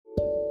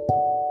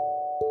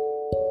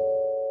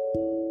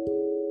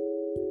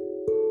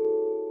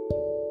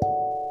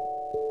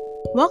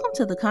Welcome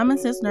to the Common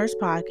Sense Nurse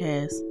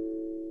Podcast,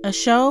 a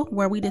show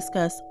where we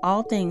discuss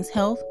all things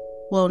health,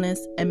 wellness,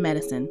 and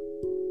medicine.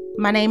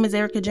 My name is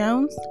Erica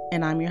Jones,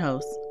 and I'm your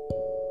host.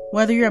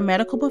 Whether you're a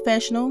medical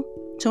professional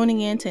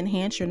tuning in to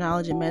enhance your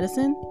knowledge in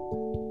medicine,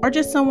 or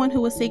just someone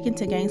who is seeking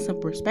to gain some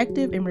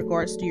perspective in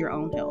regards to your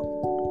own health,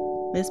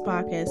 this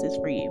podcast is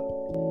for you.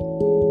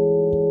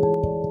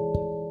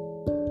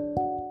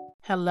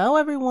 Hello,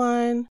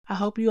 everyone. I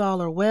hope you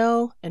all are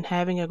well and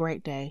having a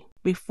great day.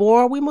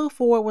 Before we move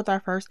forward with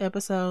our first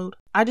episode,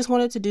 I just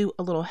wanted to do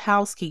a little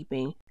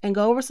housekeeping and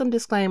go over some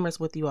disclaimers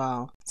with you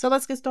all. So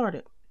let's get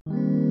started.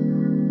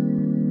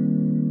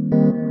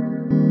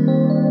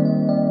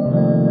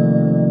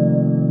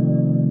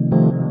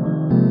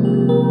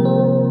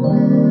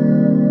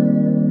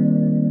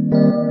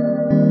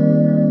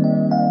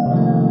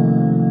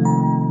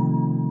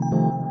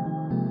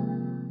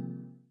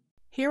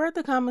 Here at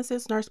the Common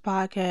Sense Nurse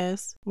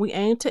Podcast, we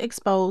aim to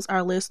expose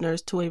our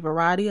listeners to a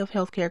variety of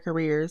healthcare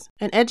careers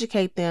and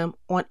educate them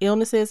on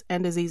illnesses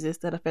and diseases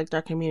that affect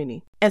our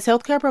community. As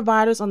healthcare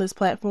providers on this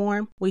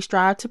platform, we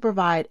strive to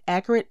provide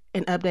accurate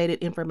and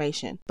updated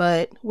information,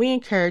 but we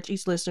encourage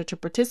each listener to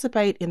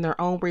participate in their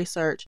own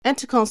research and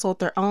to consult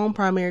their own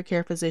primary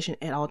care physician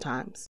at all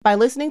times. By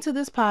listening to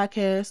this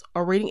podcast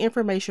or reading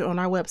information on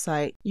our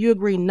website, you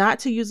agree not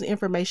to use the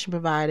information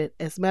provided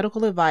as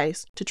medical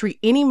advice to treat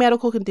any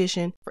medical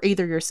condition for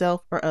either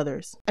yourself or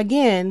others.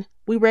 Again,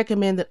 we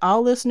recommend that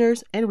all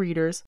listeners and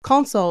readers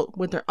consult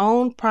with their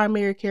own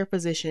primary care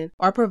physician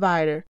or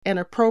provider and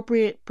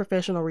appropriate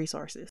professional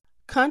resources.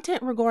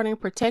 Content regarding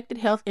protected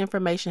health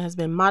information has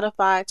been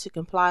modified to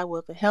comply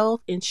with the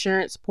Health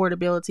Insurance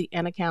Portability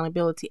and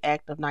Accountability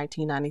Act of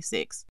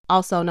 1996,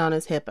 also known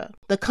as HIPAA.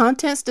 The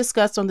contents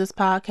discussed on this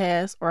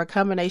podcast are a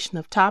combination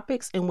of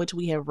topics in which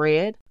we have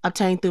read,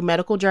 obtained through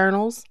medical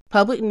journals,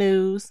 public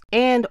news,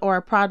 and are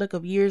a product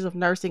of years of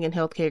nursing and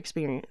healthcare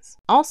experience.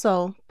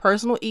 Also,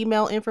 personal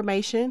email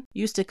information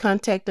used to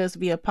contact us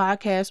via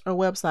podcast or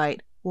website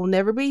will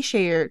never be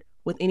shared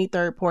with any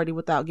third party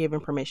without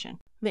giving permission.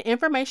 The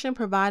information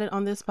provided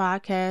on this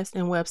podcast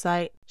and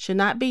website should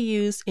not be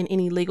used in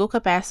any legal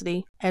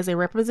capacity as a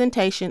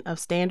representation of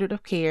standard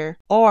of care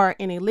or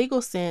in a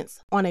legal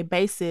sense on a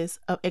basis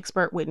of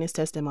expert witness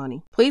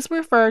testimony. Please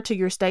refer to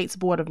your state's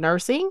Board of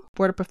Nursing,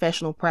 Board of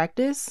Professional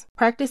Practice,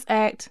 Practice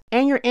Act,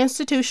 and your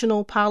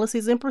institutional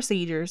policies and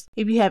procedures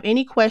if you have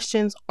any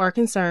questions or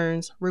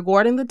concerns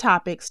regarding the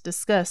topics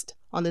discussed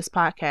on this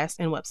podcast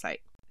and website.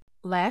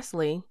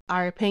 Lastly,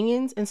 our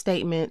opinions and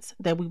statements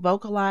that we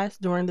vocalize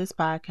during this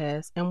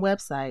podcast and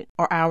website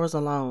are ours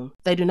alone.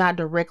 They do not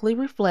directly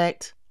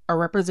reflect or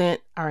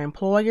represent our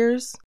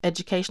employers,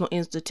 educational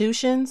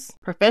institutions,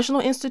 professional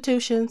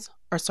institutions,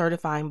 or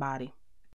certifying body.